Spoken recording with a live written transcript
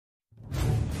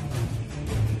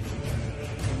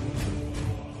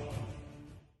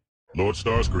Lord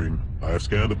Starscream, I have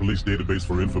scanned the police database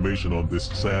for information on this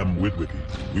Sam Witwicky.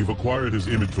 We've acquired his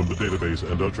image from the database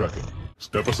and are tracking.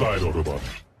 Step aside, Autobot.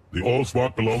 The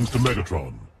Allspark belongs to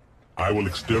Megatron. I will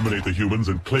exterminate the humans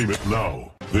and claim it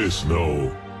now. This,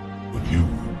 no. But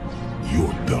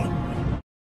you're done.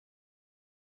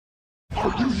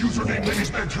 Are you username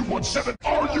LadiesMan217?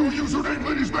 Are you username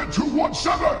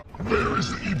LadiesMan217? Where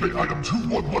is the eBay item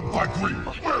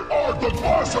 21153? Where are the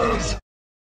bosses?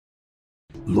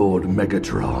 Lord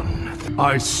Megatron,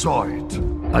 I saw it.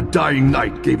 A dying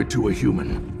knight gave it to a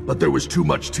human, but there was too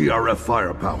much TRF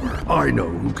firepower. I know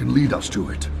who can lead us to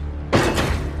it.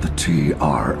 The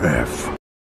TRF.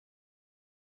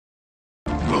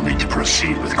 We'll need to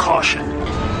proceed with caution.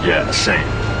 Yeah, same.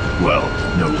 Well,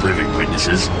 no living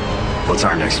witnesses. What's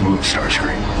our next move,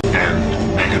 Starscream?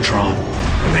 And Megatron?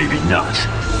 Maybe not.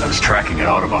 I was tracking an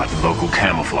Autobot in local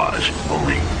camouflage,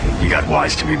 only he got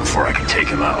wise to me before I could take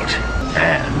him out.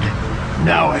 And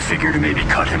now I figure to maybe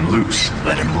cut him loose,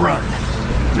 let him run.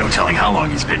 No telling how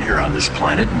long he's been here on this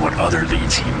planet and what other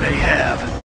leads he may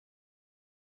have.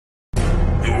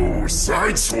 Oh,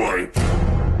 sideswipe!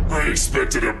 I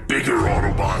expected a bigger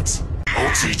Autobot.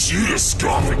 I'll teach you to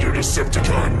scoff at your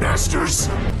Decepticon masters.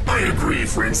 I agree,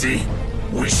 Frenzy.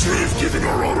 We should have given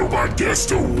our Autobot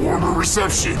guest a warmer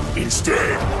reception.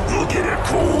 Instead, he'll get a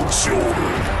cold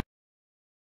shoulder.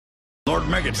 Lord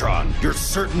Megatron, you're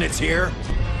certain it's here?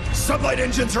 Sublight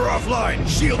engines are offline.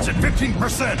 Shields at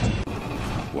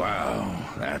 15%. Wow,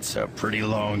 that's a pretty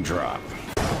long drop.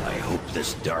 I hope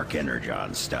this Dark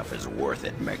Energon stuff is worth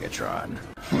it, Megatron.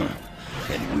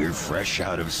 And we're fresh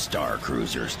out of Star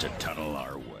Cruisers to tunnel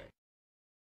our way.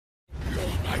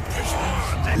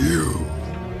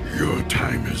 Your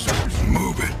time is up.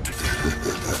 Move it.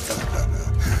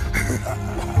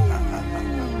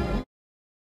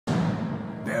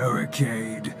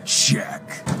 Barricade,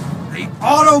 check. The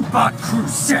Autobot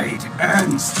Crusade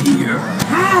ends here.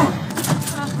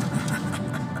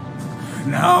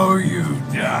 Now you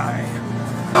die.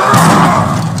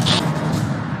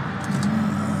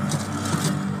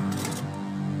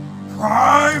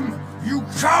 Prime, you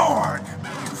coward!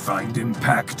 Find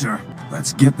Impactor.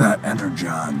 Let's get that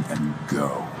Energon and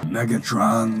go.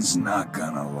 Megatron's not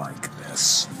gonna like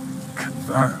this.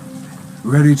 Confirmed.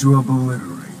 Ready to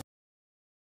obliterate.